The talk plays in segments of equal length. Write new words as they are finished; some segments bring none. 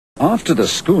After the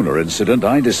schooner incident,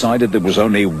 I decided there was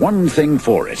only one thing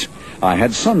for it. I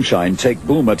had Sunshine take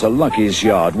Boomer to Lucky's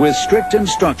yard with strict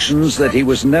instructions that he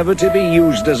was never to be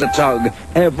used as a tug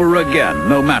ever again,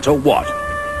 no matter what.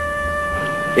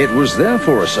 It was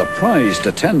therefore a surprise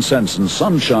to 10 Cents and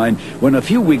Sunshine when a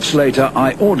few weeks later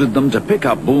I ordered them to pick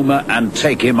up Boomer and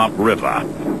take him upriver.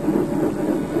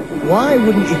 Why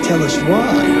wouldn't you tell us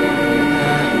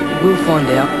why? We'll find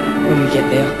out when we get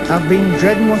there. I've been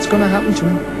dreading what's going to happen to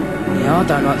him. Yeah, I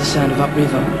don't like the sound of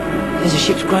upriver. There's a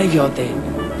ship's graveyard there,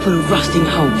 full of rusting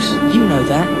hulks. You know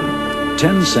that.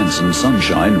 10 Cents and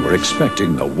Sunshine were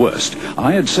expecting the worst.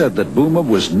 I had said that Boomer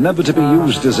was never to be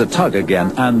used as a tug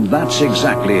again, and that's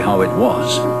exactly how it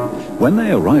was. When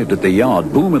they arrived at the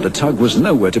yard, Boomer the tug was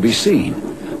nowhere to be seen.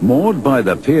 Moored by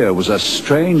the pier was a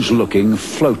strange-looking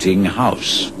floating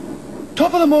house.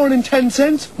 Top of the morning, 10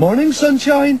 Cents. Morning,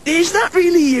 Sunshine. Is that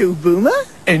really you, Boomer?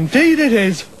 Indeed it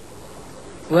is.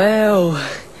 Well,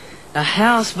 a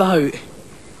houseboat.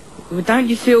 Well, don't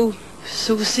you feel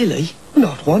sort of silly?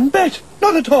 Not one bit.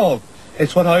 Not at all.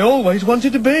 It's what I always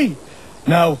wanted to be.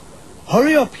 Now,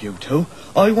 hurry up, you two.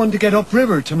 I want to get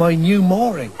upriver to my new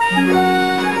mooring.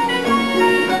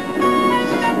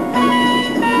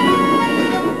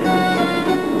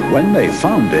 When they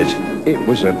found it, it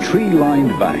was a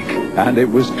tree-lined bank, and it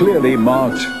was clearly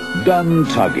marked, "Done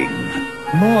tugging."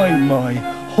 My,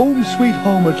 home sweet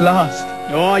home at last.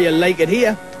 Oh, you like it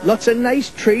here. Lots of nice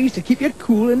trees to keep you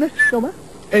cool in the summer.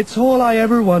 It's all I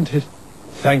ever wanted.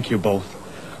 Thank you both.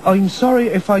 I'm sorry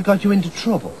if I got you into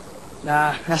trouble.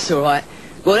 Nah, that's all right.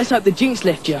 Well, let's hope the jinx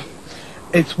left you.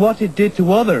 It's what it did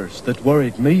to others that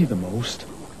worried me the most.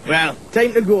 Well,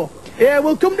 time to go. Yeah,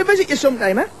 we'll come to visit you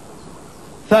sometime, eh?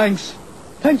 Thanks.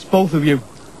 Thanks, both of you.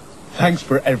 Thanks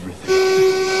for everything.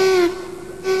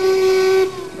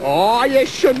 Oh, you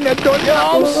shouldn't have done that.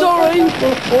 Oh, I'm sorry.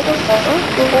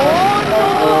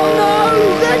 Oh, no,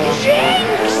 the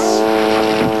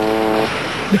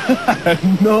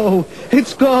jinx! No,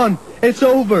 it's gone. It's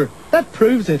over. That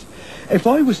proves it. If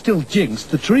I was still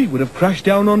jinxed, the tree would have crashed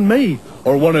down on me.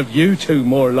 Or one of you two,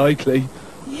 more likely.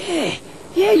 Yeah,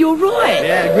 you're right.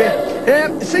 Yeah,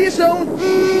 great. See you soon.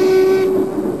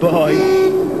 Bye.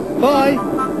 Bye.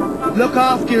 Look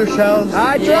after yourselves.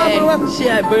 Yeah, see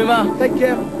you, Boomer. Take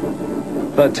care.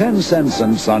 For 10 Cents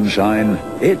and Sunshine,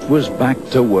 it was back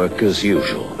to work as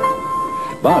usual.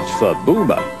 But for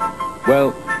Boomer,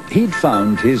 well, he'd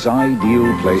found his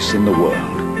ideal place in the world.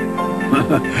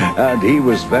 And he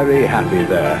was very happy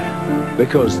there,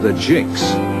 because the jinx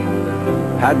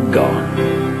had gone.